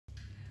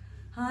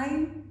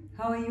Hi,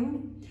 how are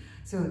you?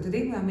 So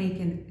today we are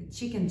making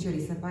chicken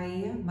chorizo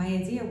paella. My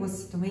idea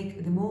was to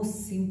make the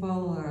most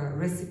simple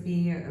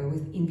recipe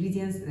with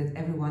ingredients that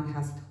everyone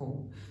has at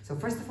home. So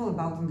first of all,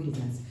 about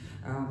ingredients.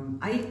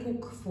 I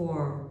cook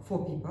for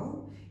 4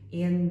 people,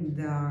 and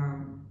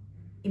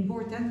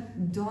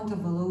important, don't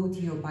overload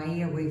your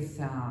paella with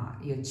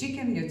your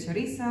chicken, your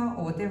chorizo,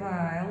 or whatever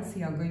else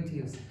you are going to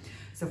use.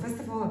 So first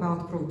of all,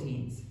 about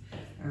proteins.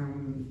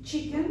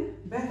 Chicken,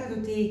 better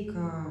to take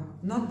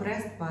not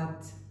breast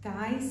but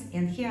thighs,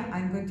 and here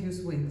I'm going to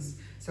use wings.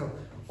 So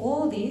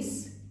all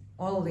this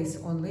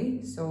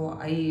only. So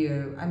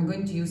I'm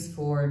going to use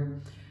for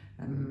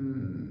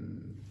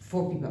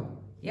 4 people.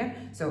 Yeah.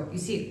 So you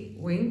see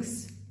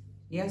wings.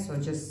 Yeah. So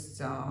just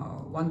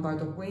one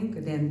part of wing,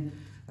 then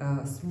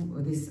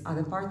this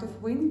other part of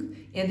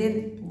wing, and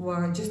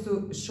then just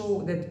to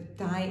show that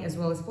thigh as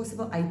well as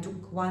possible, I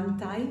took one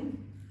thigh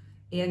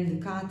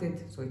and cut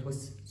it, so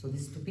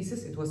these 2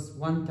 pieces, it was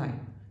one thigh,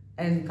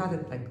 and cut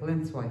it like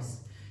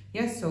lengthwise.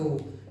 Yeah, so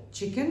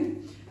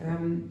chicken,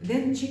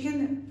 then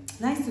chicken,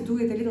 nice to do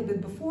it a little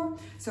bit before,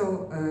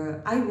 so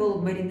I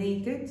will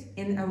marinate it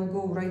and I will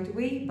go right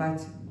away,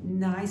 but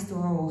nice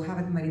to have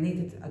it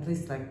marinated at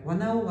least like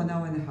 1 hour, 1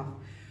 hour and a half.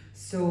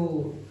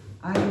 So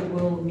I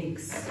will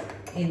mix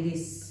in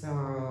this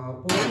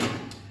bowl,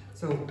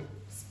 so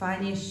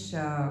Spanish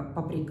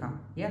paprika,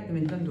 yeah,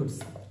 pimentón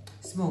dulce,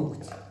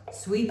 smoked,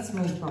 sweet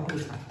smoked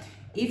paprika.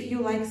 If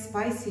you like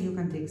spicy, you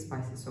can take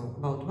spicy. So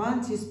about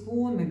 1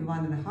 teaspoon, maybe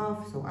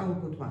 1.5. So I will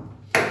put 1.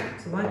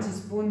 So 1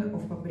 teaspoon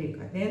of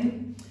paprika.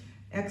 Then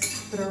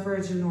extra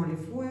virgin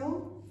olive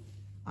oil.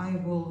 I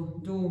will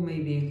do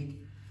maybe,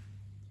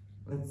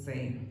 let's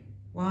say,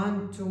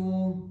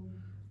 1-2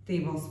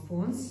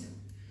 tablespoons.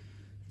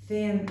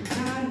 Then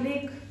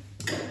garlic.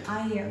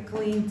 I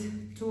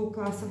cleaned 2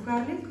 cloves of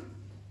garlic.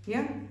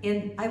 Yeah,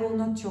 and I will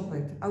not chop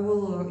it. I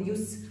will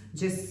use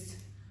just,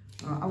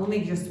 I will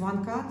make just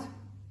 1 cut,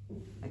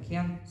 like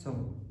here.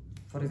 So,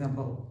 for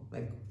example,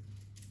 like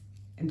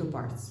in 2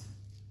 parts.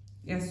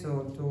 Yeah,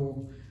 so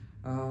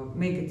to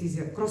make it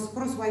easier,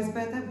 crosswise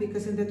better,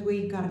 because in that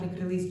way garlic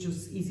release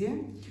juice easier.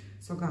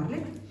 So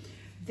garlic,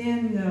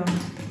 then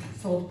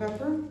salt,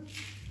 pepper,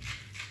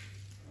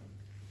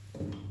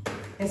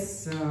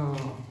 as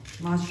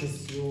much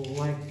as you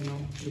like, you know,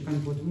 you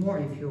can put more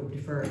if you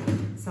prefer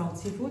salt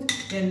seafood.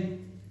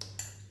 Then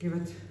give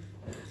it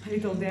a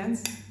little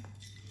dance.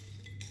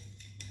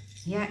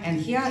 Yeah, and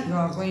here you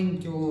are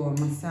going to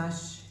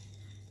massage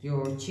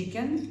your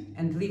chicken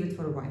and leave it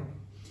for a while.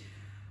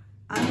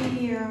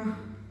 I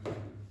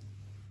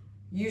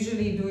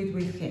usually do it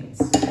with hands.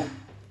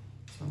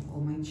 So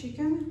all my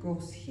chicken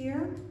goes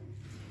here,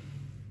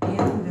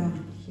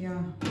 and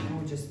here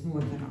I'll just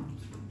move it around.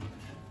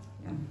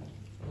 Yeah,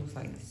 looks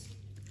like this.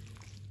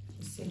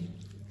 You see?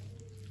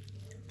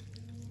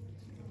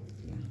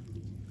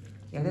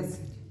 Yeah, that's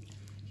it.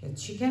 Here,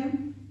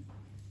 chicken,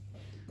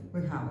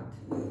 we have it.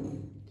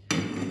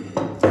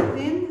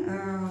 Then,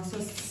 so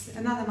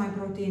another my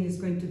protein is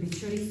going to be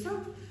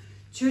chorizo.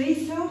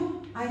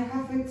 Chorizo, I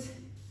have it.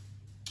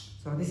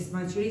 So this is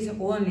my chorizo,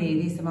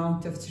 only this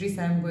amount of chorizo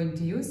I'm going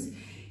to use.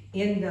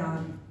 And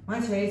my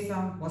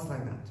chorizo was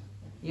like that.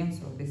 Yeah,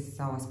 so this is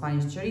our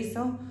Spanish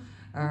chorizo.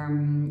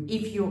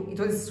 It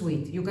was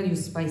sweet, you can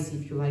use spicy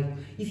if you like.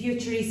 If your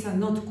chorizo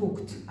not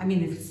cooked, I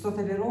mean, if it's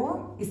totally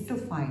raw, it's still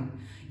fine.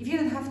 If you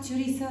don't have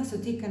chorizo, so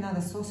take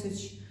another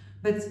sausage,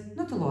 but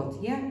not a lot,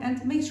 yeah?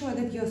 And make sure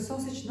that your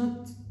sausage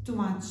not too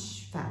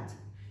much fat.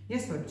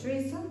 Yes, so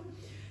chorizo.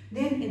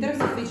 Then in terms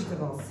of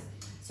vegetables,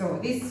 so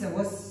this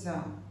was,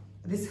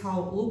 this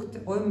how looked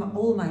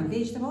all my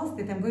vegetables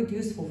that I'm going to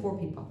use for 4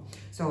 people.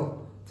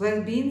 So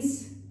flat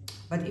beans,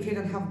 but if you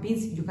don't have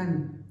beans, you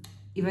can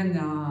even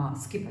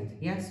skip it,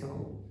 yeah?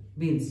 So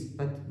beans,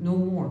 but no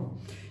more.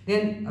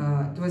 Then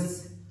it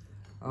was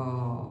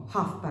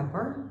half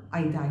pepper.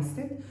 I diced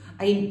it.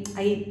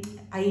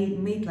 I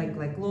made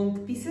like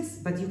long pieces,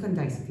 but you can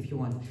dice it if you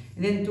want.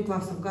 And then 2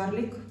 cloves of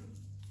garlic,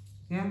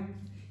 yeah.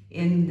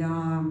 And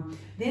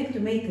then to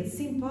make it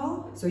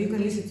simple, so you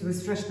can use it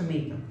with fresh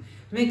tomato.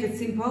 To make it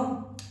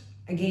simple,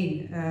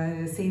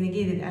 again, saying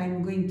again that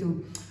I'm going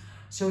to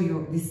show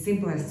you the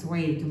simplest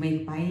way to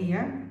make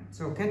paella.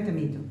 So canned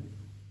tomato.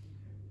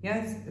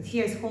 Yes,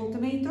 here is whole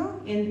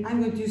tomato, and I'm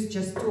going to use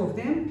just 2 of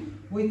them,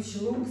 which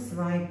looks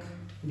like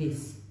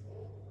this.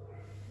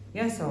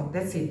 Yeah, so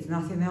that's it,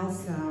 nothing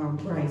else.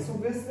 Rice,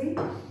 obviously.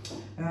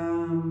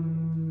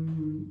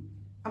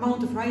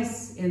 Amount of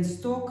rice and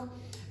stock,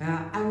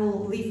 I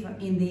will leave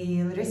in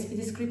the recipe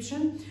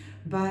description,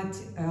 but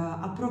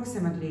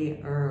approximately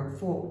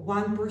for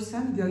 1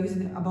 person, you are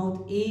using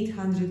about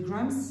 800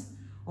 grams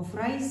of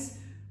rice.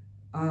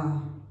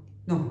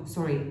 No,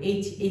 sorry,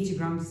 80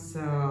 grams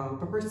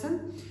per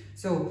person.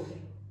 So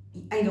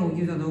I know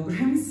you don't know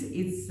grams,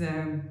 it's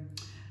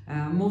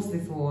mostly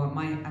for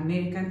my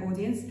American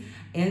audience,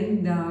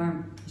 and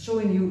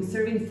showing you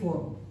serving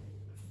for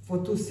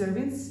 2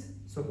 servings.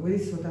 So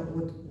this is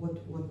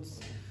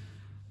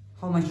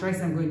how much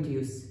rice I'm going to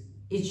use.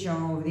 Each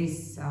of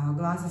these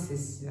glasses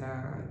is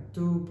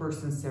 2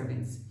 person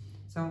servings.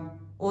 So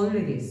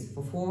only this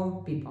for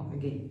 4 people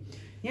again.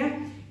 Yeah,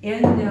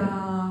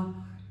 and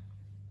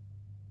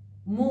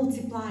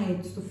multiply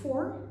it to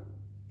 4.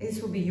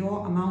 This will be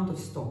your amount of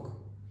stock.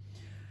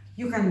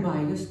 You can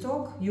buy your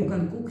stock, you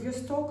can cook your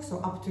stock, so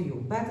up to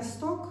you. Better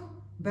stock,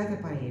 better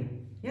paella.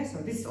 Yeah, so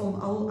this is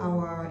all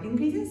our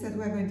ingredients that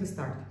we're going to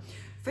start.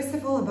 First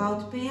of all,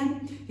 about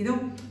pan, you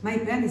know, my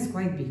pan is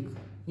quite big,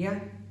 yeah,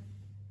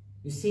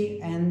 you see,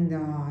 and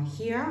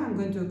here I'm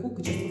going to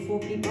cook just for 4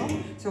 people,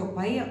 so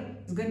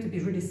paella is going to be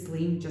really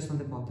slim just on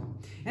the bottom,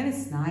 and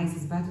it's nice,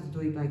 it's better to do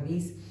it like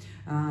this.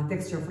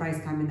 Texture of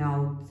rice coming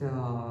out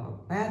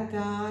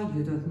better,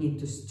 you don't need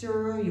to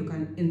stir, you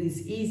can, and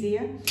it's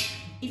easier.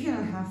 If you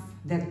don't have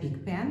that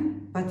big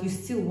pan, but you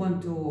still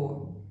want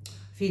to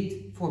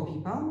feed 4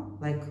 people,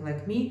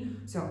 like me,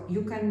 so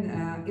you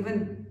can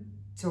even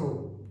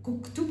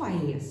cook 2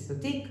 paellas. So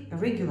take a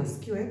regular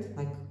skillet,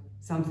 like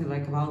something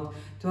like about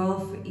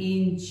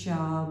 12-inch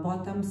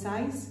bottom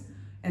size,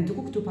 and to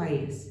cook 2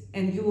 paellas.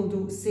 And you will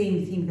do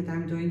same thing that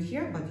I'm doing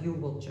here, but you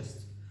will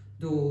just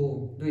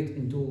do it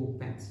in 2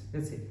 pans.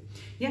 That's it.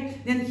 Yeah.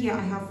 Then here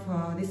I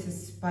have this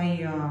is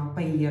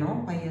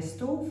paella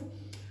stove,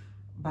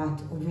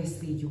 but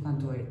obviously you can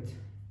do it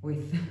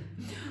with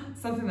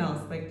something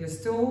else, like your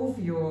stove,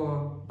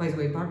 your, by the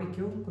way,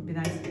 barbecue could be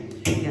nice.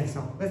 Yeah,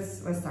 so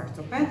let's start.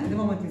 So pan, at the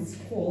moment it's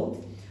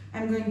cold.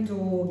 I'm going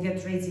to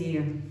get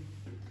ready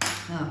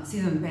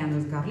seasoned pan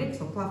with garlic,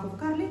 so clove of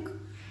garlic.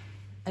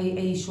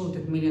 I showed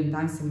it a million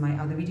times in my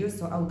other videos,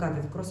 so I'll cut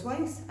it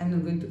crosswise. I'm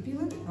not going to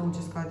peel it, I'll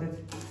just cut it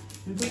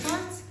into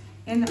parts,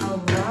 and I'll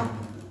rub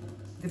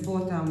the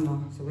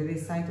bottom, so with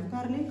this side of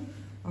garlic,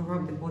 I'll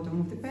rub the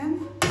bottom of the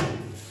pan.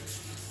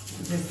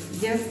 Just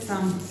get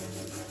some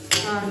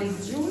garlic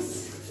juice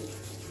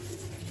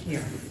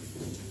here.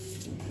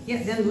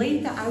 Yeah, then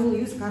later I will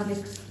use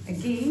garlic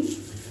again.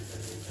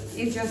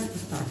 It's just to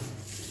start.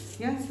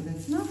 Yeah, so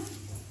that's enough.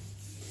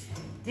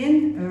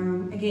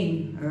 Then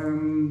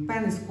again,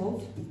 pan is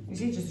cold. You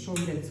see, just show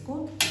you that it's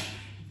cold.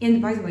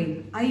 And by the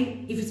way,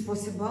 if it's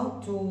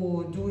possible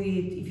to do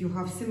it if you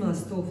have similar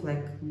stove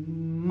like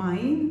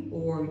mine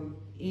or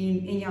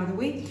in any other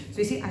way. So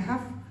you see, I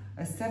have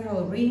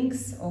several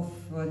rings of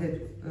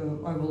that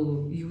I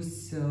will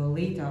use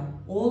later,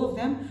 all of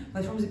them,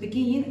 but from the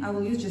beginning I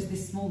will use just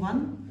this small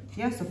one.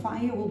 Yeah, so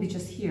fire will be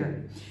just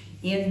here,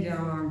 and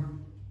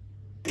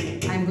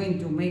I'm going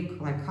to make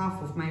like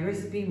half of my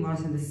recipe more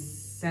in the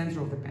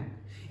center of the pan.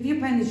 If your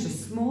pan is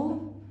just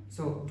small,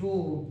 so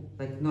do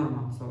like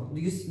normal, so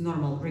use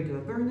normal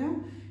regular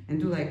burner and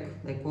do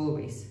like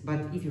always.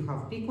 But if you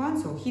have big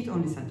one, so heat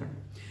on the center.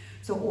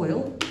 So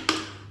oil,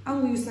 I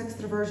will use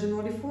extra virgin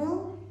olive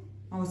oil,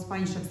 our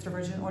Spanish extra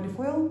virgin olive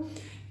oil,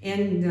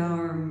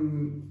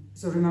 and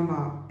so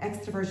remember,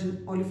 extra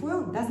virgin olive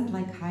oil doesn't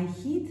like high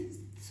heat,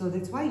 so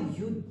that's why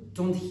you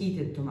don't heat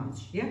it too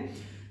much. Yeah,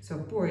 so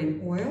pour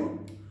in oil,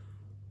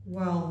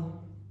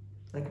 well,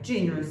 like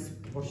generous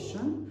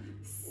portion.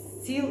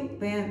 Still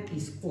pan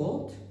is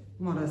cold,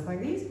 more or less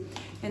like this,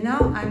 and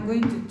now I'm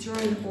going to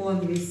turn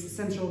on this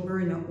central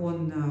burner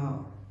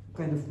on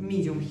kind of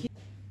medium heat.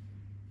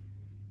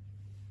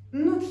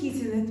 Not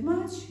heating it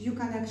much, you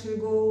can actually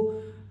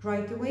go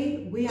right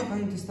away. We are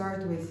going to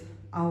start with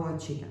our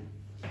chicken.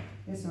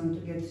 Yes, I want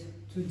to get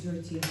too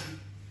dirty.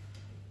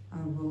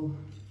 I will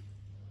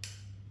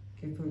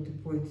carefully to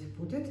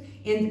put it.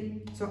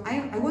 And so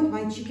I want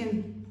my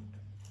chicken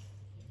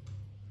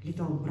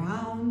little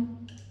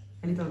brown,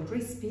 a little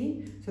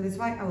crispy. So that's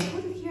why I will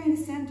put it here in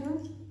the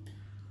center.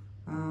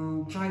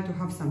 Try to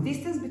have some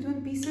distance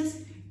between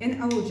pieces,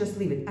 and I will just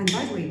leave it. And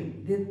by the way,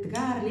 the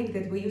garlic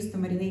that we use to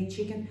marinate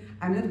chicken,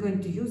 I'm not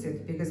going to use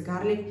it because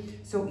garlic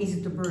so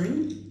easy to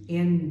burn,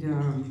 and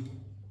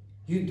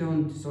you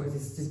don't, so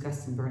it's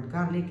disgusting burnt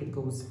garlic, it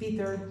goes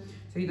bitter,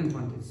 so you don't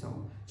want it.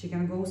 So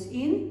chicken goes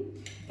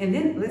in, and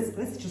then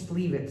let's just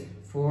leave it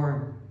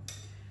for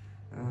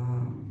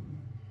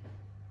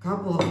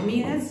couple of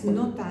minutes,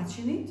 not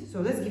touching it.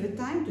 So let's give it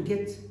time to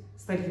get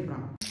slightly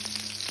brown.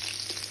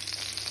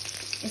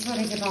 It's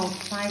already about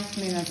 5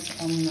 minutes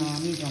on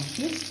medium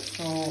heat,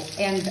 so,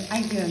 and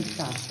I didn't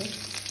touch it,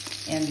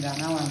 and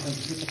now I'm going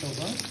to flip it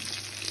over.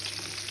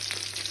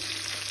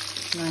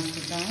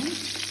 Nicely down.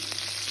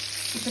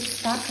 If it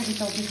starts a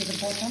little bit at the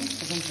bottom,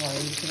 so don't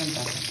worry, it's even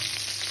better.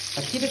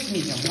 But keep it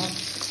medium, not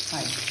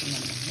high,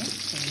 remember, yeah?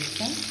 So this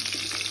one.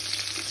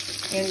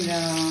 And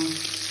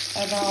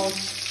about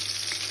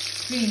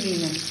 3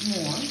 minutes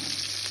more,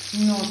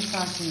 not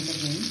touching it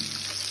again.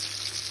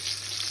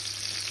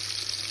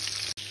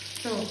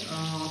 So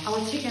our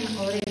chicken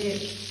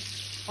already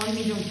on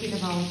medium heat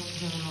about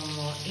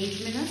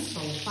 8 minutes,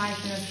 so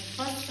 5 minutes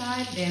first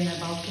side, then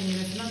about 2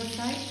 minutes another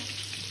side,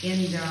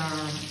 and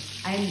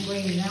I'm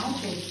going now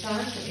to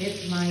start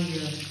with my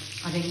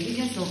other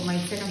ingredients. So my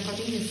second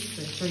cutting is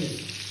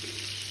chorizo.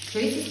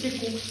 Chorizo is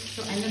pre-cooked,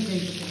 so I'm not going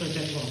to cook it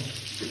that long.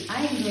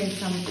 I am doing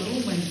some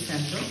room in the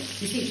center.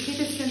 You see, heat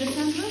is in the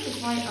center,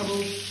 that's why I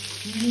will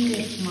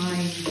move my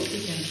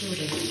chicken to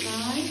the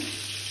side.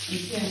 And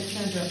here in the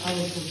center, I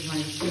will put my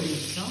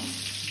chorizo.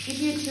 If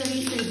your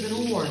chorizo is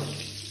raw,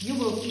 you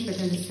will keep it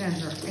in the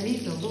center a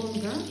little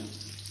longer,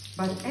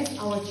 but as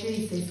our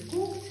chorizo is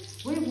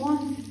cooked, we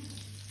want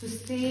to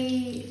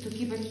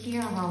keep it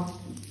here about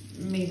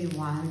maybe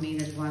 1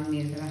 minute, 1.5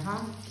 minutes,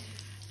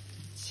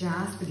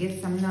 just to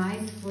get some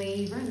nice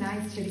flavor,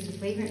 nice chorizo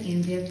flavor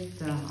in that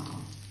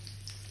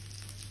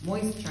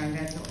moisture and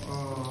that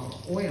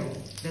oil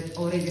that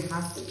already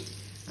has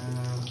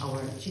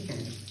our chicken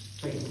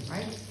flavor,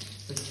 right?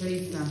 So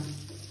chorizo,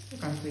 you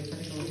can flip it a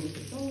little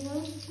bit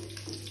over,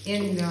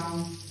 and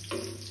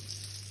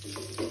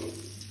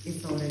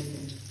it's already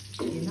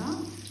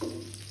enough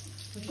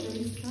for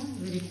chorizo,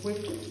 really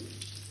quick.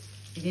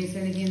 Again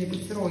and again, if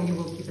it's raw, you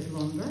will keep it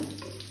longer.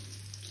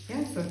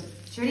 Yeah, so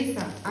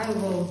chorizo I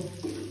will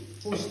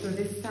push to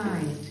the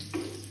side,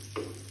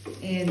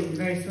 and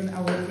very soon I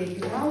will take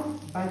it out.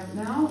 But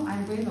now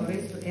I'm going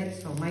already to add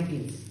some my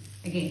beans.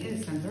 Again, in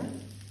the center.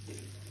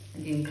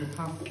 Again, to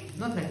have,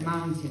 not like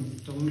mountain,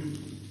 to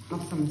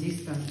have some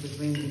distance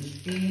between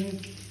each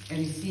bean. And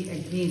you see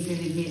again and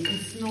again,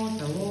 it's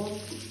not a lot.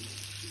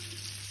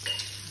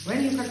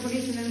 When you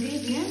calculate an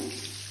ingredient,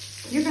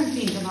 you can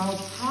think about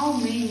how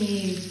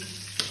many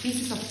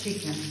pieces of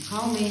chicken,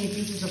 how many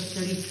pieces of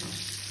chorizo,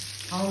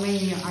 how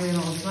many, I don't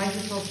know,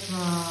 slices of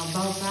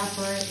bell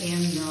pepper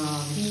and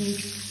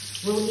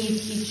beans will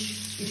eat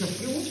each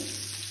of you.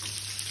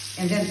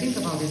 And then think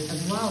about it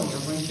as well,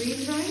 you're going to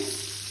eat rice.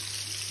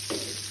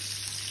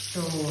 So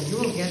you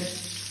will get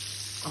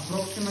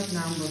approximate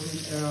number,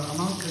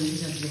 amount of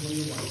ingredients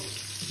you want.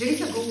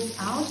 Chorizo goes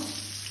out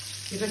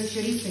because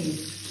chorizo is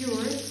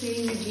cured,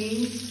 same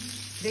again,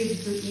 ready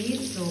to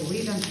eat, so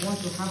we don't want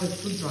to have it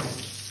too dry,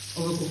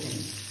 overcooking.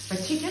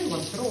 But chicken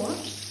was raw,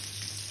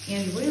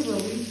 and we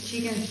will leave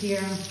chicken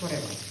here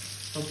forever.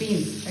 So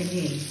beans,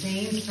 again,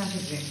 same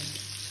strategy.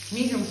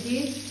 Medium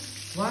heat,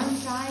 one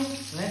side,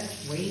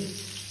 let's wait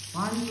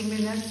 1-2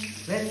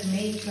 minutes. Let's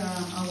make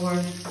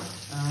our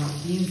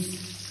beans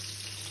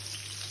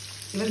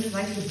even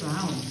slightly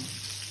brown.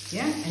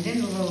 Yeah, and then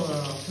we will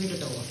flip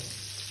it over.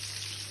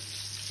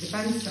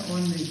 Depends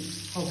on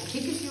how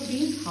thick is your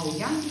beans, how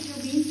young is your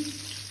beans.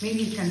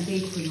 Maybe it can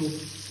take for you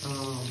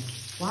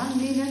 1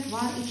 minute,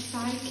 one each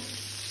side,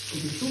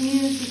 maybe 2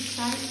 minutes each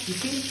side. You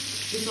see,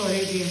 it's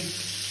already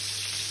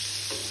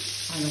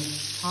kind of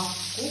half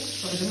cooked.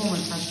 So at the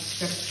moment, I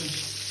just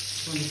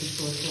wanted to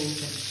show it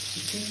closer.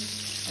 You see,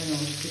 I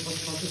don't know if it was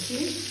hard to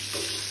see.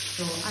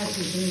 So I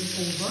will bring it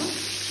over.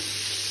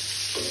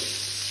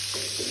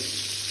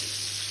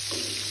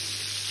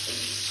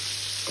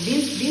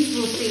 These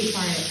will stay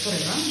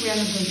forever. We are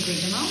not going to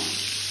take them out.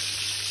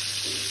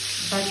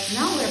 But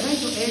now we are going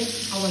to add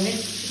our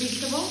next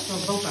vegetable, so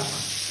bell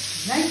pepper.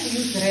 Nice to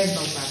use red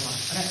bell pepper.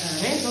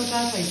 Red bell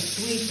pepper is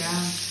sweet,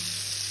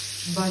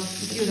 but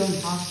if you don't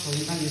have, so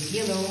you can use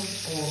yellow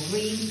or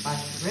green, but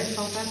red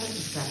bell pepper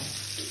is better.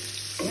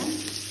 Yeah?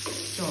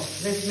 So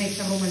let's make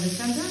some room in the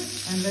center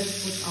and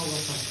let's put our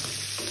pepper.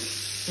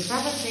 The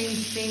pepper, same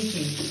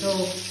thing.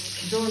 So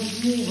don't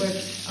move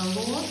it a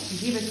lot.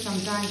 Give it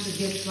some time to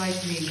get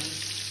slightly,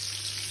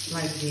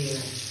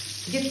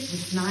 get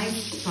this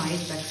nice fried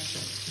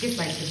texture. Get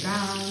slightly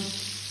brown,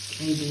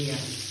 maybe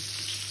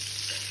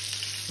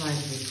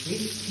slightly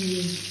crispy.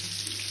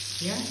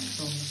 Yeah,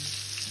 so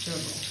there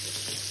we go.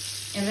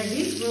 And like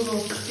this, we will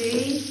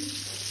stay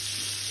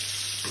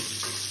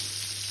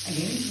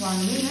again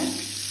 1 minute.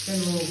 Then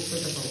we'll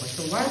put it over.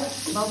 So while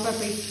bell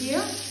pepper is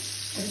here,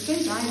 at the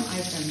same time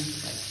I can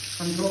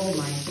control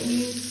my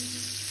beans,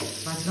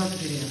 but not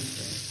really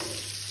necessary.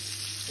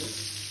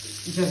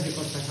 Just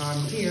because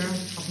I'm here, I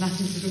have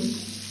nothing to do.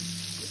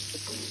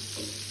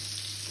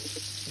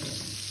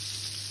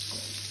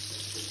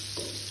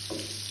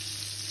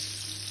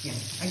 Yeah,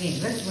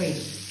 again, let's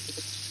wait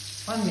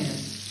 1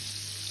 minute.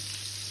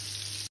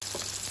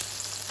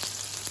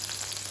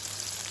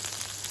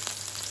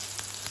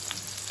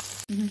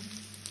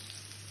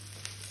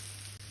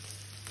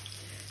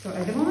 So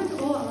at the moment,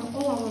 all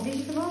our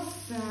vegetables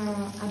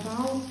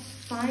about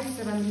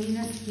 5-7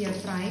 minutes here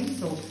frying.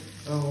 So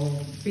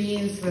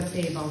beans, let's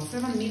say about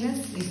 7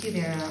 minutes. You see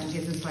they are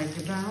getting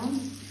slightly brown.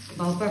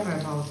 Bell pepper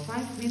about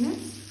 5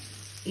 minutes.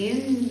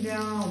 And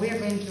we are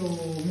going to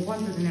move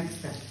on to the next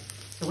step.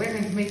 So we are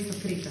going to make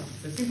paprika,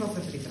 the simple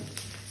paprika.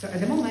 So at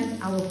the moment,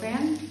 our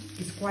pan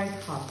is quite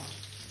hot.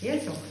 Yeah,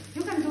 so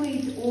you can do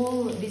it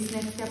all this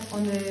next step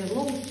on the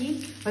low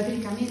heat, but I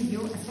recommend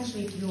you,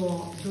 especially if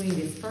you're doing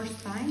this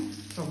first time,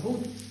 so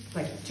go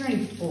like turn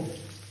it off.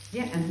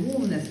 Yeah, and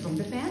warmness from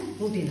the pan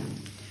will be enough.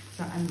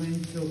 So I'm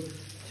going to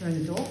turn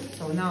it off.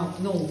 So now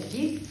no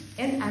heat,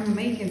 and I'm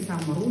making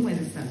some room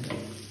in the center.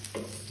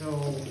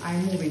 So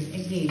I'm moving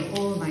again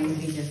all my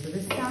ingredients to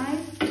the side,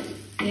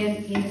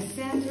 and in the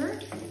center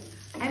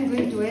I'm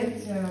going to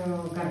add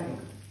garlic.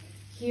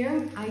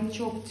 Here I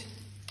chopped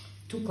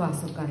 2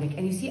 cloves of garlic,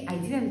 and you see I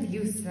didn't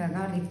use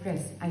garlic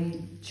press. I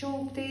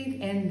chopped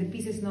it, and the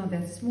piece is not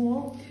that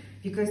small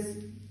because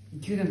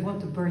you don't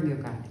want to burn your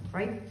garlic,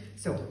 right?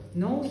 So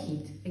no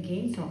heat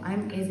again. So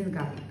I'm adding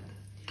garlic,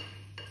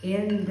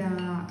 and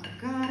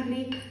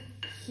garlic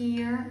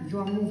here you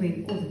are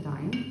moving all the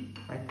time,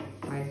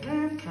 right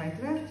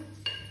left,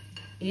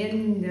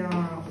 and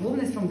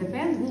warmness from the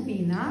pan will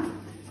be enough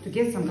to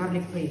get some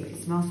garlic flavor.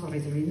 It smells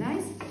already really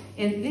nice.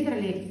 And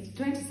literally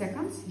 20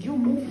 seconds, you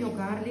move your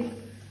garlic.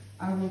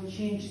 I will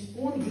change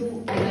spoon.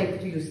 You like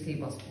to use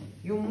tablespoon.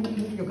 You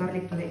move your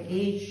garlic to the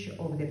edge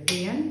of the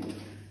pan,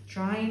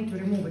 trying to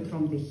remove it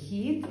from the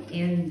heat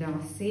and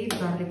save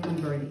garlic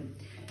from burning.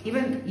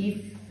 Even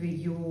if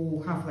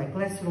you have like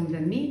less room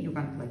than me, you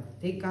can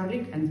like take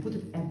garlic and put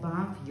it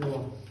above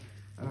your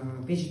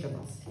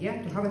vegetables,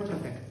 yeah, to have it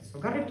protected. So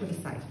garlic to the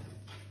side,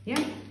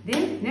 yeah.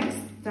 Then next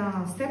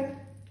step,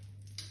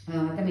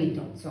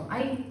 tomato. So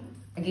I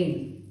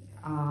again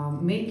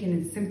making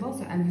it simple.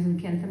 So I'm using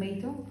canned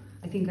tomato.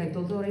 I think I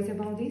told you already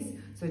about this.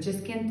 So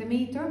just canned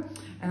tomato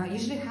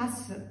usually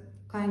has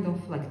kind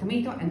of like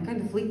tomato and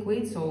kind of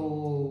liquid.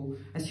 So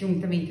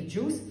assume tomato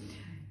juice.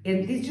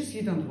 And this juice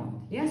you don't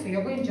want, yeah? So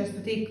you're going just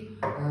to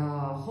take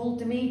whole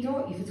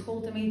tomato, if it's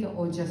whole tomato,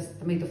 or just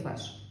tomato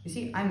flesh. You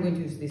see, I'm going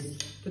to use these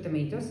 2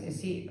 tomatoes. You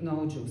see,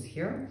 no juice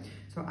here.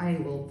 So I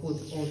will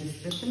put all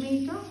this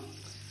tomato.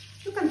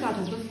 You can cut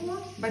it before,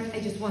 but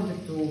I just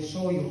wanted to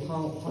show you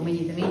how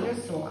many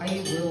tomatoes. So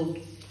I will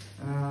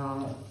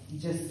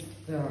just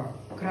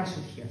crush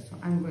it here. So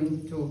I'm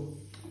going to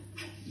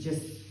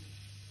just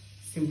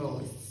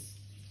simple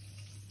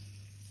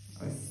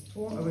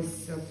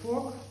with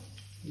fork,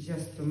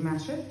 just to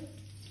mash it,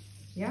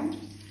 yeah.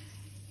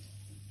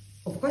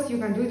 Of course, you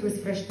can do it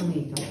with fresh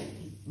tomato,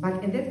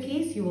 but in that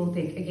case, you will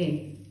take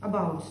again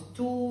about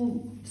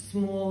 2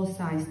 small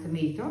sized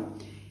tomato,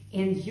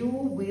 and you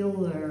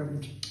will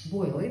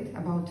boil it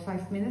about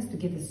 5 minutes to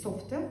get it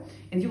softer,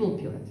 and you will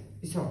peel it.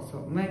 You saw,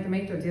 so my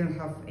tomato didn't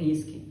have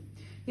any skin.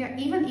 Yeah,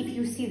 even if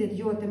you see that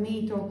your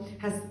tomato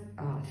has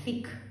a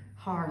thick,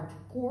 hard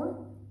core,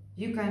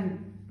 you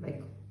can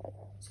like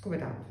scoop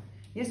it out.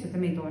 Yes, the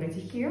tomato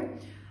already here.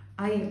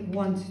 I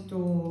want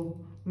to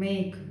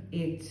make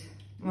it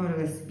more or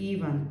less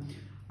even,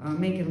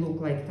 make it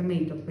look like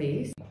tomato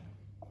paste.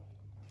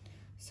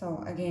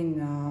 So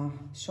again,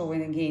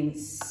 showing again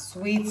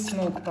sweet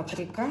smoked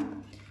paprika,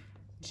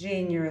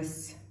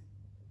 generous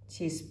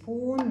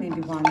teaspoon,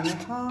 maybe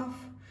 1.5.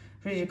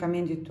 Really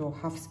recommend you to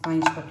have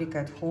Spanish paprika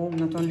at home,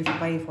 not only to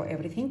buy for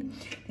everything.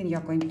 Then you're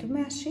going to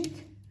mash it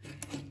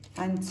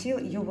until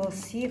you will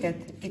see that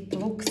it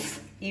looks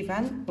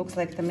even, looks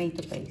like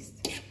tomato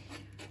paste.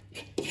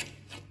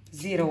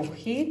 Zero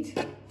heat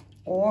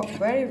or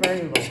very,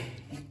 very low.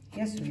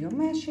 Yes, so you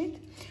mash it.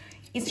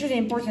 It's really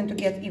important to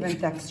get even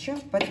texture,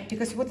 but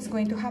because what is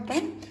going to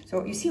happen?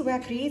 So you see, we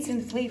are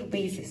creating flavor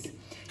bases,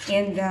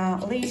 and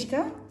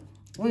later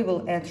we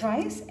will add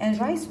rice, and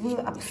rice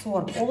will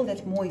absorb all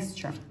that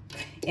moisture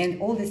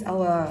and all this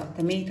our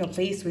tomato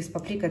paste with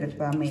paprika that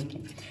we are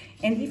making.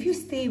 And if you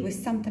stay with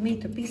some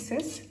tomato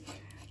pieces,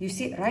 you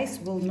see, rice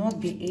will not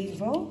be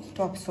able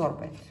to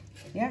absorb it.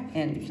 Yeah,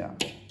 and it's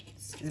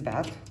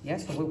bad. Yeah,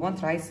 so we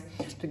want rice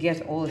to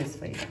get all this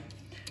flavor.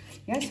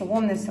 Yeah, so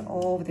warmness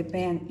of the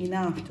pan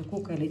enough to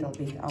cook a little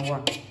bit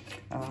our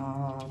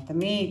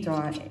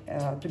tomato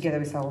together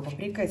with our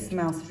paprika. It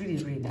smells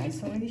really, really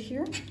nice already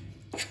here.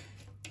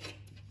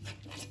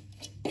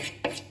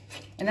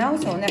 And now,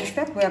 so next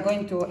step, we are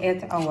going to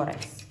add our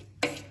rice.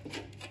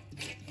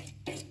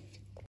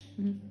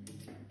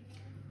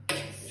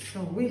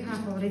 So we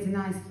have already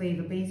nice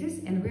flavor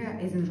bases, and we are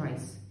adding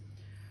rice.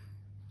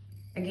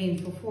 Again,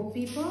 for 4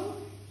 people,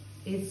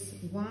 it's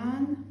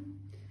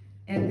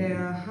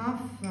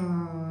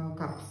 1.5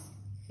 cups.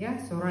 Yeah,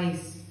 so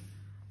rice,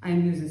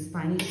 I'm using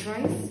Spanish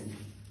rice.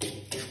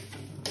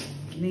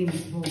 Name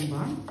is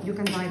Bomba. You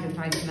can buy the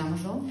rice on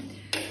Amazon.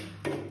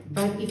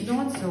 But if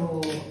not,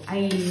 so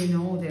I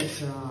know that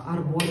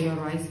Arborio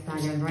rice,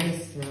 Italian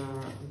rice,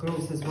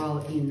 grows as well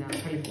in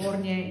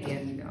California,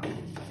 and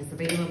it's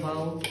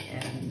available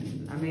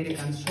in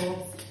American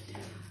shops,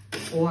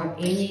 or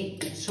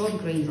any short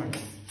grain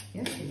rice.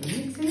 Yes, so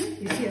you're mixing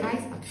it. You see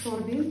rice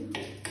absorbing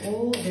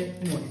all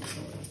that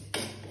moisture.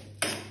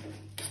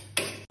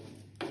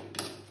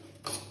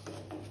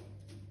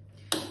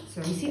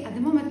 So you see, at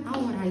the moment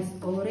our rice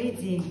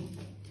already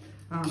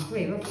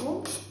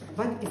flavorful,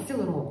 but it's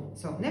still raw.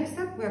 So next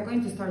step, we are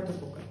going to start to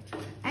cook it.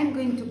 I'm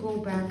going to go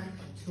back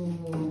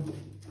to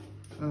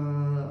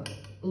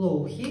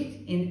low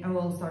heat, and I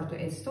will start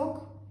to add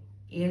stock.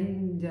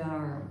 And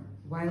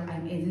while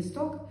I'm adding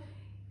stock,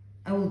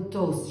 I will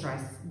toast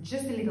rice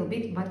just a little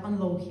bit, but on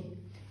low heat.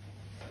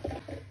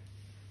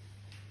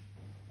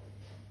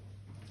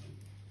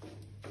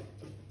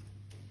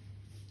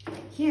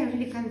 Here,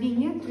 really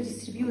convenient to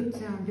distribute,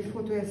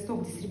 before to add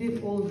stock,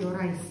 distribute all your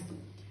rice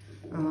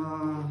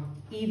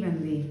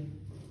evenly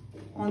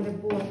on the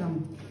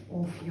bottom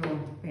of your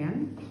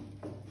pan.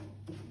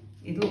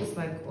 It looks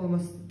like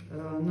almost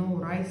no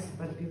rice,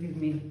 but believe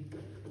me,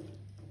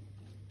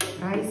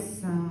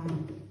 rice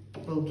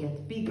will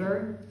get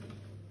bigger,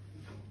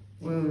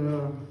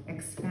 will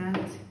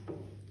expand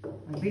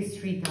at least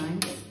 3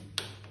 times.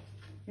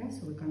 Yeah,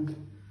 so we can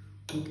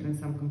look at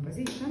some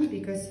composition,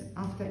 because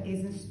after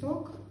adding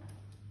stock,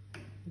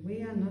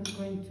 we are not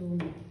going to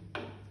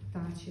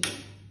touch it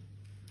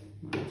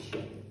much.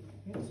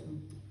 Yeah, so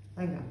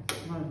like that,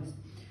 more or less.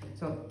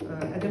 So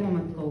at the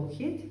moment, low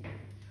heat.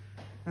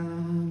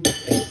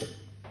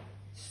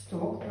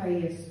 Stock,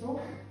 paella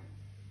stock.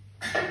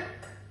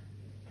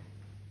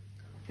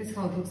 This is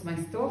how it looks, my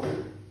stock.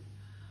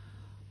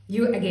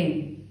 You,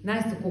 again,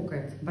 nice to cook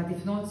it, but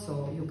if not,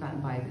 so you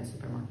can buy it in the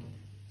supermarket.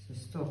 So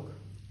stock.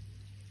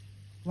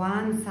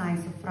 1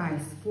 size of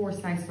rice, 4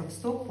 sizes of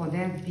stock for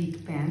that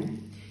big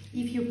pan.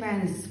 If your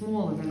pan is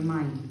smaller than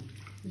mine,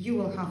 you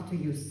will have to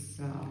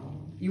use,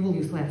 you will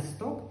use less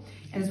stock.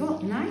 And as well,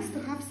 nice to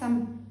have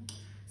some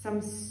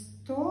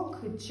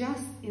stock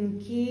just in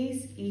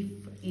case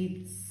if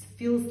it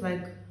feels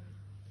like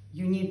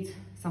you need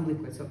some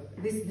liquid. So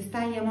this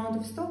tiny amount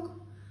of stock,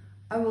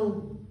 I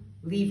will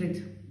leave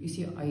it. You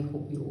see, I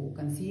hope you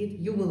can see it.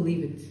 You will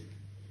leave it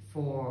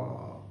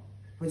for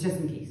just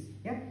in case.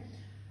 Yeah.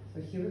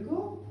 So here we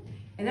go.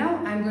 And now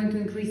I'm going to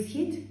increase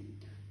heat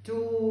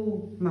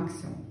to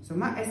maximum. So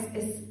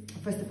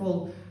first of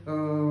all,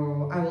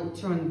 I'm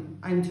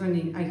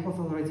turning, I have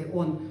already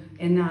on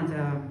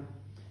another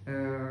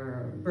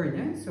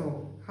burner.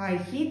 So high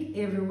heat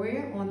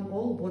everywhere on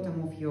all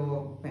bottom of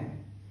your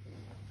pan.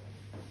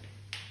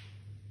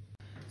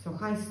 So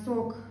high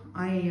stock,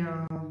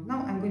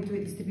 now I'm going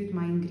to distribute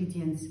my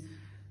ingredients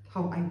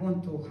how I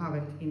want to have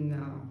it in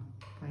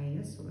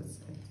paella. So let's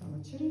add our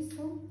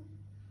chorizo.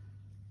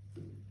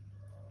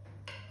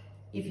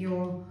 If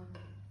you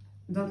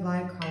don't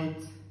like how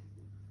it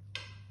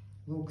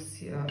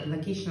looks,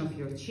 location of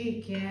your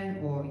chicken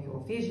or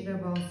your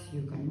vegetables,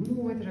 you can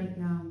move it right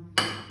now.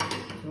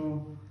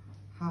 So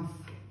have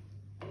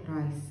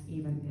rice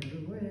even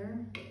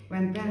everywhere.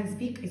 When pan is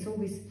big, it's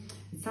always,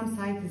 some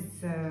side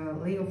is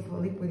layer of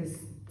liquid is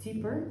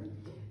deeper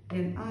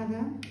than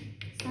other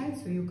side,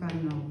 so you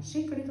can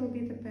shake a little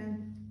bit the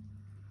pan.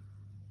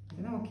 But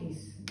in our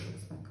case, it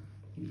looks like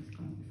it's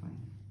gonna be fine.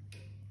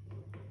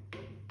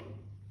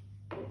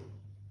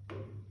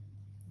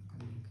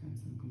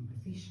 Some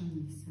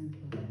composition,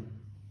 simple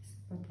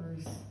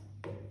peppers.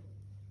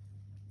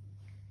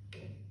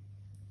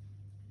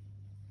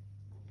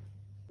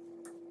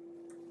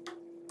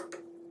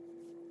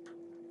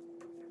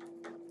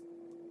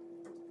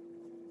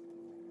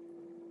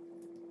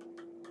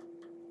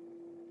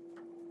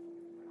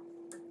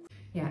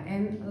 Yeah,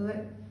 and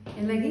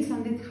like this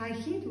on that high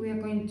heat, we are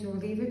going to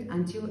leave it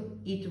until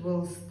it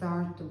will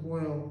start to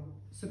boil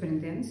super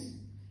intense,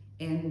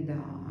 and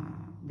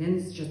then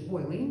it's just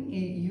boiling.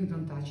 You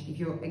don't touch it. If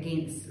you're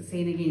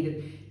saying again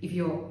that if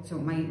you're, so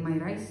my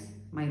rice,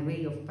 my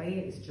layer of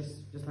paella is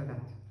just like that.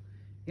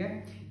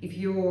 Yeah. If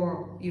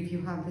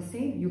you have the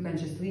same, you can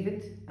just leave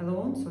it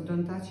alone. So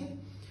don't touch it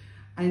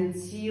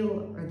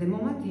until the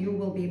moment you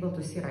will be able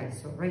to see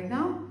rice. So right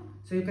now,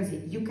 so you can see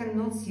you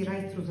cannot see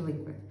rice through the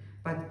liquid,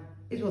 but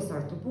it will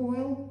start to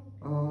boil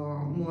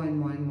more and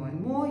more and more and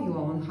more. You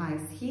are on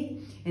highest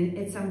heat, and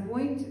at some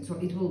point, so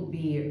it will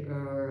be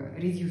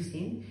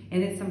reducing,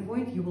 and at some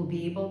point you will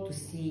be able to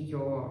see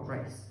your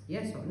rice.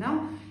 Yeah. So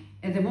now,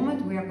 at the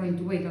moment, we are going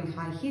to wait on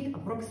high heat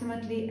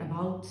approximately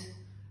about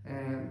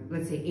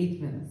let's say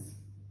 8 minutes.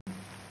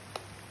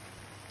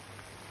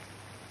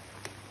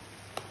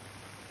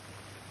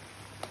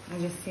 I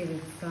just see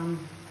that some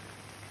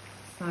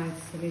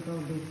sides a little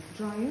bit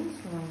drier,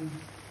 so I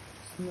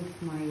smooth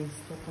my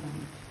stock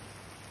around.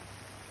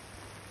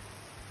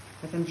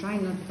 But I'm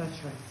trying not to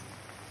touch rice.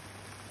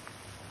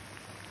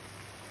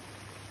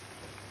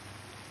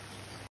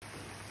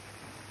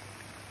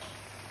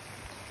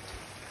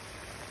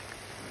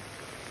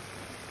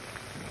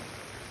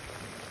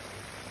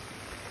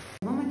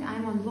 The moment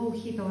I'm on low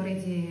heat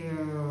already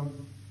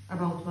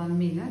about 1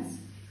 minute.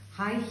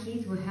 High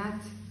heat we had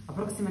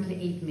approximately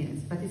 8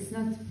 minutes, but it's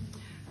not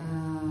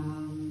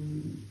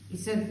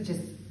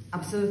just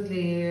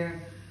absolutely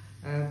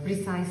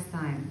precise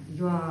time.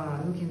 You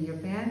are looking at your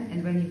pan,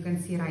 and when you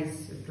can see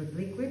rice through the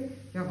liquid,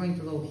 you are going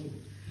to low heat.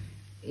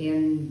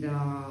 And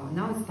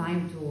now it's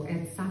time to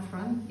add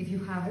saffron if you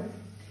have it.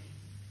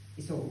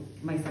 So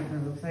my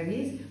saffron looks like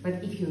this,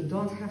 but if you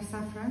don't have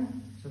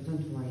saffron, so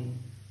don't worry,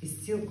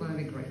 it's still gonna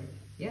be great.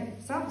 Yeah,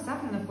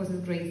 saffron of course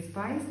is great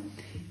spice,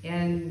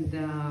 and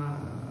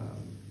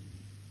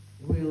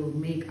will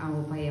make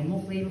our paella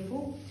more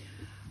flavorful.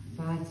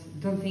 But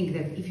don't think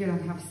that if you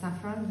don't have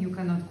saffron, you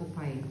cannot cook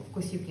paella. Of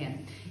course you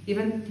can.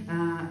 Even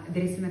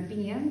there is an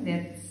opinion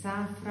that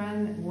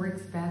saffron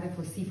works better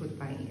for seafood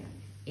paella.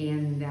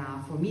 And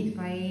for meat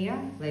paella,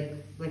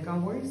 like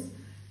ours,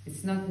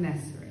 it's not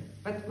necessary.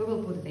 But we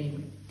will put it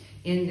anyway.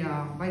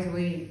 And by the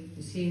way,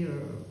 you see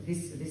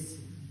this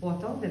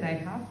bottle that I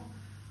have,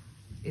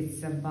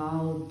 it's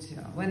about,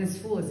 when it's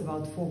full, it's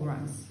about 4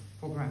 grams.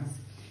 4 grams.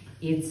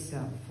 It's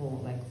for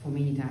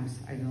many times,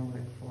 I don't know,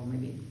 like for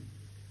maybe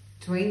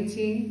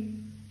 20,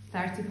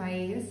 30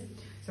 paellas.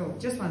 So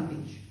just 1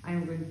 pinch.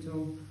 I'm going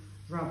to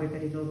rub it a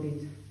little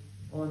bit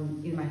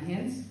in my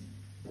hands.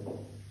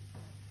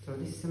 So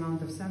this is the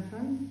amount of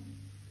saffron.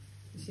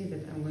 You see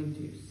that I'm going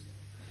to use.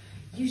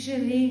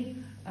 Usually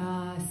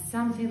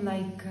something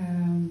like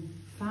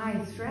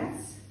 5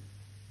 threads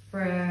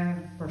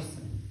per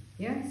person.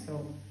 Yeah,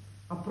 so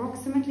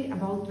approximately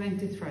about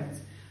 20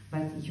 threads.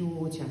 But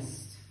you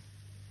just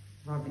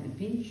rub in a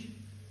pinch,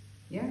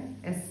 yeah,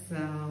 as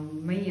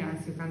many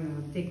as you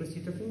can take with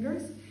your 2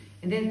 fingers,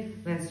 and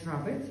then let's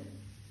rub it.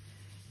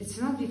 It's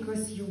not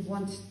because you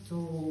want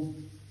to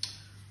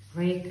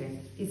break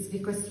it, it's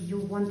because you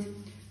want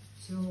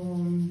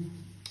to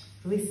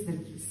release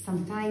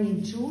some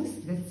tiny juice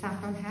that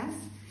saffron has,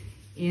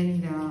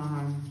 and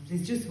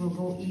this juice will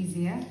go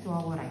easier to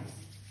our rice.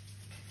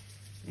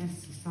 Yes,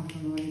 so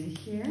saffron already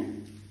here.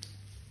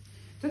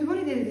 Don't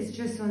worry that it is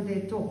just on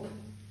the top.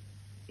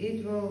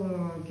 It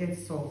will get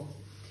soft.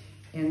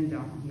 And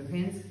your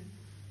hands,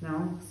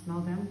 now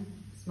smell them.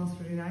 It smells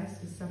really nice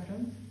with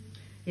saffron.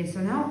 Yes,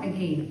 so now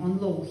again on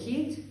low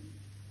heat,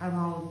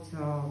 about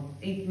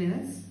 8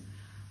 minutes,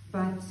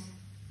 but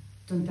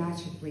don't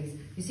touch it, please.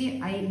 You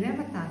see, I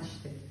never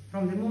touched it.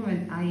 From the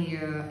moment I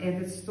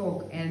added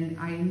stock and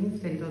I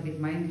moved a little bit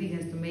my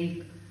ingredients to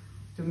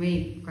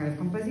make kind of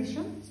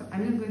composition, so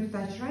I'm not going to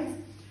touch rice,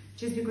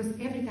 just because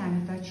every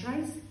time you touch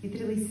rice, it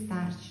really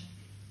starch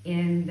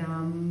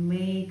and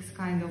makes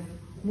kind of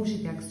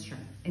mushy texture,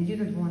 and you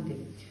don't want it.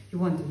 You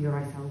want your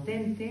rice al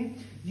dente,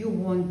 you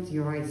want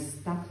your rice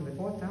stuck to the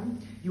bottom,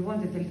 you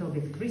want it a little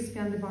bit crispy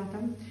on the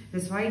bottom.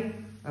 That's why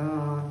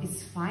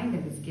it's fine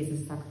that it's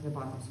getting stuck to the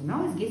bottom. So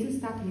now it's getting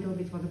stuck a little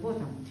bit for the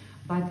bottom,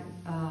 but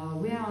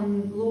we are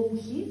on low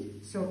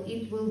heat, so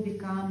it will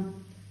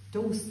become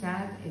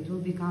toasted, it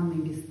will become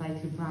maybe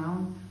slightly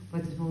brown,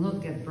 but it will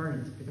not get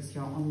burnt because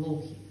you're on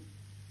low heat.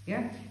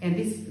 Yeah, and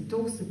this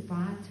toasted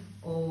part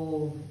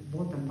or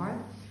bottom part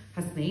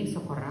has name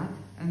socorat,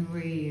 and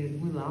we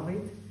love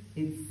it.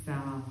 It's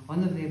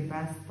one of the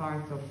best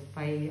part of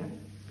paella.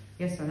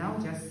 Yes, so now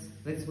just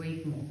let's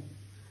wait more.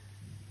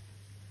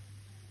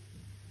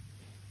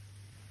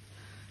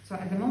 So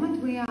at the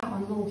moment we are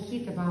on low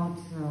heat about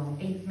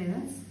 8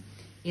 minutes,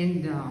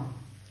 and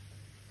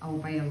our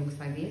paella looks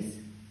like this.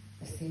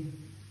 You see,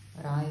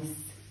 rice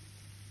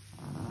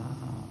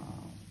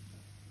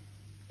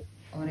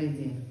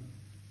already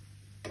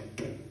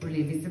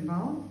really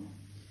visible,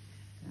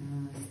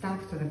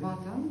 stuck to the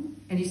bottom,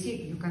 and you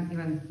see you can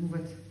even move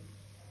it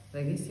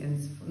like this, and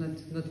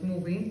it's not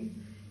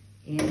moving.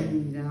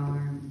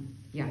 And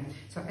yeah,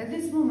 so at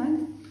this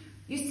moment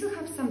you still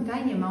have some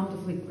tiny amount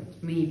of liquid,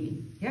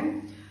 maybe,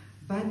 yeah,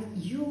 but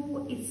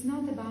it's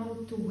not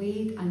about to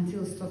wait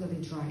until it's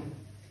totally dry.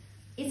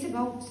 It's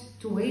about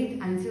to wait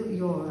until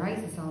your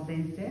rice is al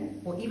dente,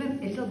 or even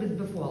a little bit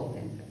before al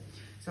dente.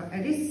 So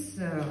at this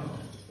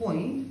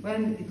point,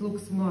 when it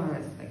looks more or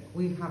less like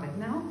we have it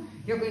now,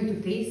 you're going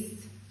to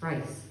taste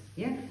rice.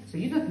 Yeah, so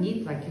you don't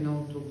need, like, you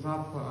know, to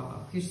grab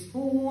a huge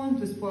spoon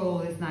to spoil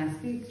this nice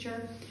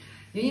picture.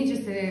 You need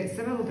just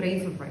several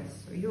grains of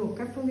rice. So you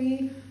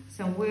carefully,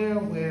 somewhere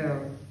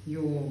where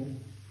you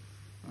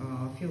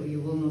feel you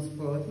will not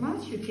spoil it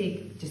much, you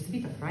take just a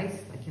bit of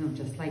rice, like, you know,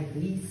 just like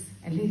this,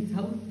 a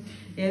little.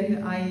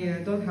 And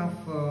I don't have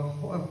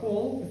a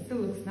hole, it still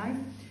looks nice.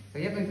 So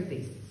you're going to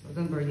taste it, so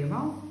don't burn your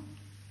mouth.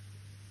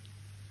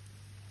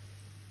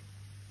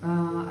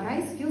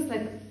 Rice feels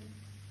like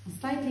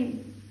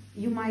slightly,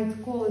 you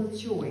might call it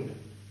chewy.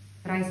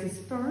 Rice is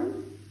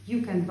firm,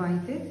 you can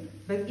bite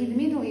it, but in the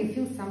middle you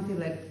feel something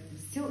like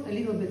still a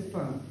little bit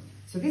firm.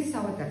 So this is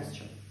our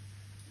texture.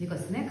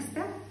 Because next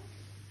step,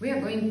 we are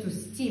going to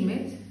steam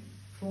it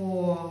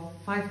for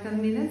 5-10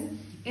 minutes,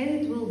 and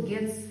it will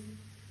get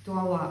to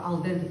our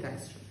al dente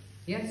texture.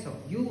 Yeah, so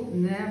you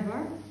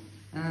never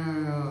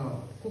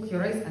cook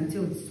your rice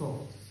until it's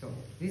soft. So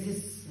this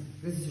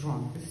is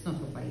wrong. This is not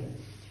for paella.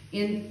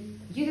 And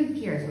you don't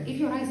care. So if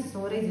your rice is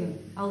already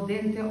al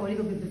dente or a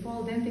little bit before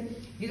al dente,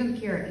 you don't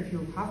care if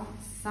you have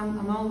some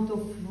amount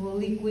of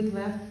liquid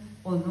left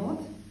or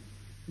not.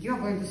 You are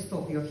going to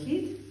stop your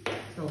heat.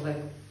 So like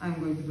I'm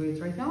going to do it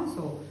right now.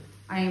 So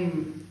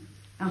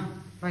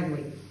by the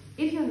way,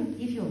 if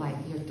you like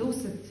your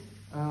toasted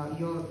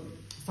your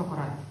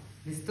socorat,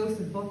 this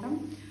toasted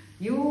bottom,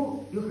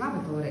 you have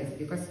it already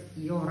because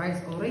your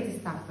rice already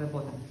stuck to the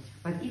bottom.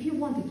 But if you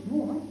want it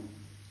more,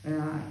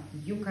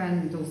 you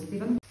can toast it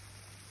even more.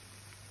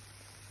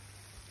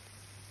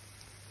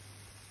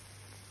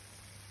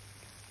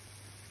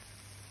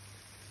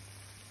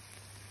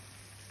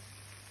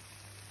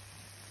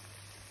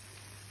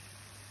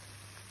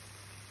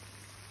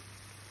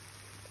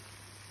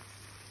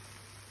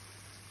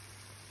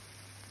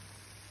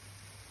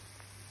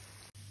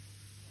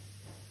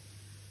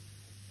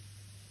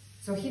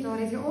 So heat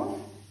already off,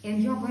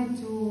 and you're going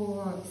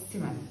to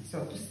steam it.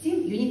 So to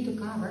steam, you need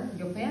to cover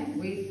your pan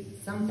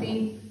with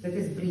something that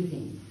is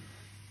breathing.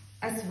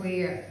 As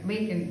we're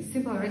making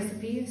simple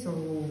recipe,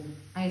 so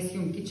I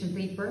assume kitchen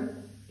paper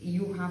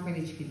you have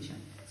in each kitchen.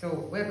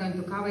 So we're going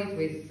to cover it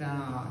with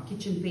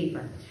kitchen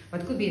paper,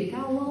 but could be a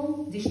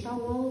towel, dish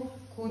towel,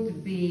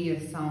 could be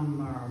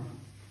some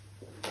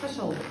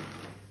special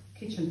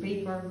kitchen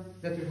paper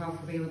that you have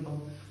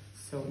available.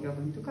 So you're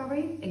going to cover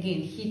it.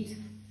 Again, heat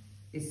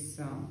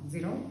is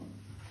 0,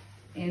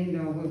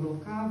 and we will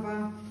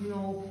cover,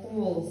 no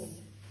holes,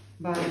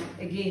 but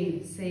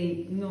again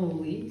say no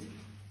lid,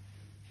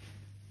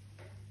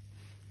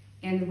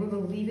 and we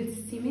will leave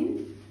it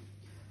steaming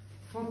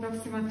for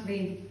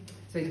approximately,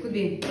 so it could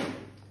be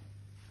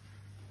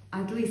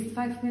at least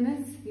 5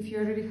 minutes if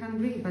you're really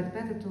hungry, but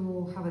better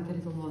to have it a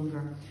little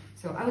longer.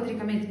 So I would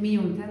recommend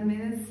minimum 10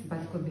 minutes, but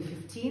it could be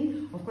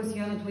 15. Of course,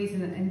 you're not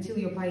waiting until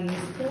your paella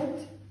is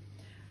cold,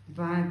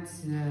 but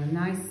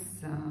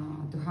nice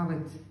to have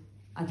it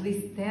at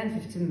least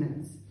 10-15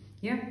 minutes.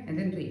 Yeah, and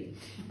then to eat.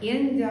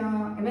 And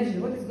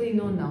imagine what is going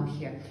on now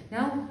here.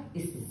 Now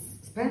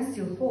it's pan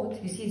still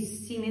hot. You see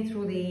it's steaming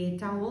through the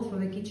towel, through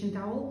the kitchen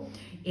towel,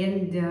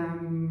 and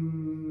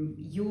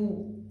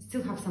you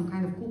still have some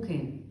kind of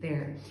cooking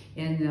there,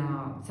 and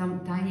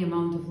some tiny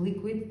amount of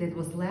liquid that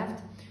was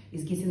left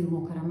is getting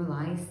more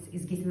caramelized,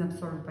 is getting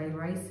absorbed by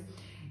rice,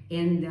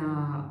 and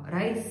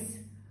rice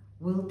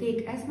will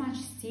take as much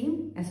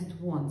steam as it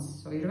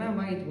wants. So you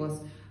remember it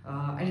was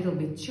a little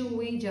bit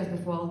chewy just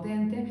before al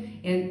dente,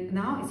 and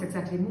now it's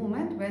exactly the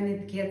moment when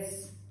it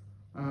gets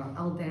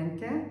al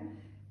dente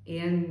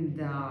and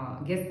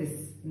gets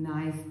this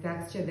nice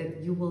texture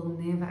that you will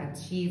never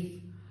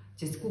achieve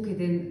just cooking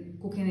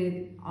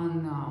it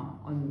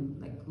on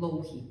like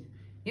low heat.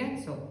 Yeah,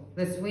 so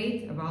let's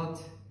wait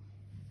about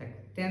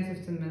like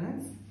 10-15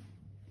 minutes.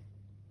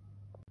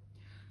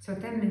 So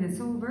 10 minutes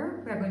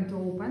over, we are going to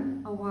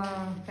open our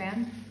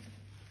pan.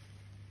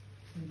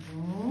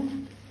 Go.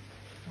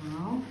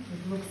 Wow,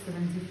 it looks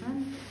even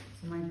different.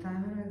 So my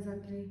timer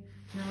exactly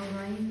now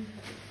running.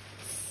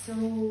 So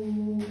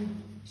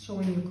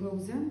showing you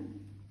closer.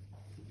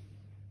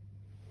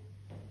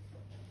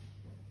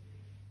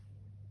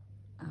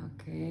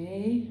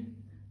 Okay,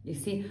 you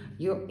see,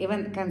 you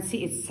even can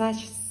see it's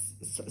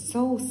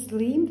so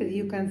slim that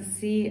you can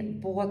see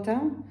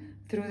bottom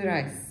through the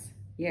rice.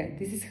 Yeah,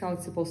 this is how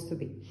it's supposed to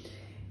be.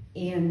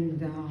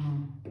 And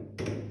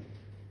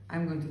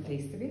I'm going to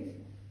taste a bit.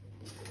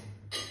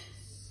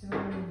 So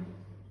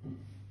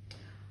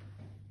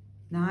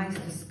nice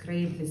to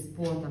scrape this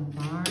bottom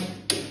part.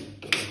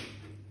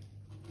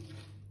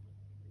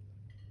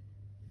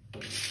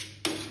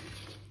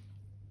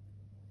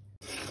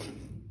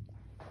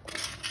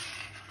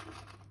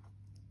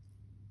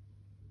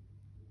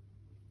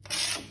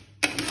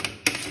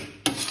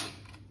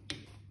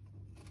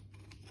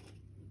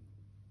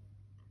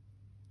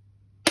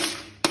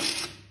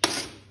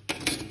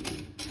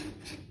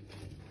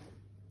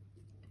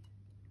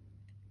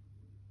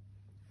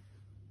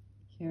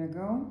 Here we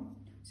go.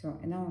 So,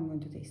 and now I'm going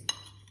to taste.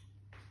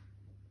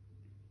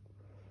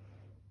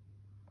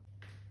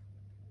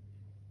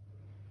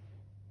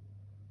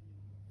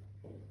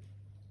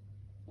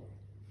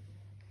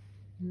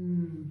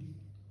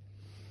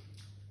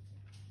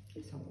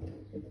 So,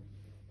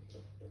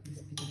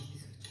 this bit of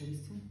piece of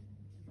chorizo.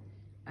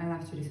 I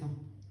love chorizo.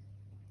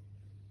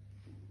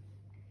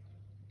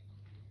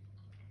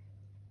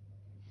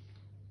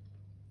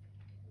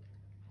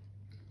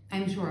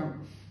 I'm sure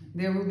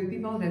there will be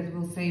people that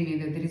will say me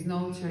that there is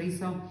no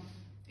chorizo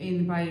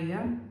in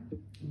paella,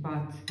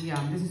 but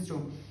yeah, this is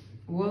true.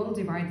 We'll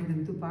divide it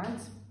in two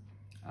parts.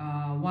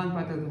 One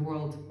part of the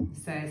world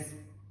says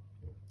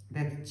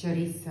that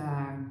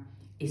chorizo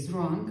is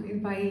wrong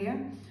in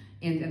paella,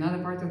 and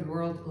another part of the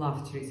world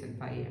loves chorizo in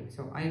paella.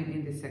 So I'm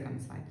in the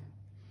second side.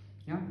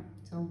 Yeah,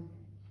 so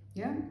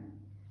yeah.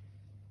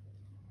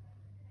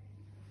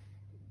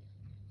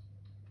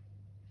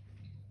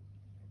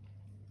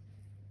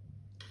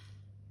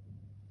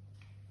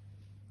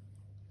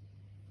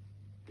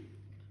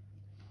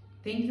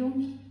 Thank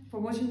you for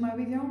watching my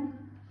video.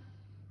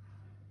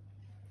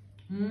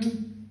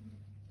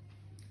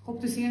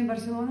 Hope to see you in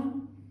Barcelona.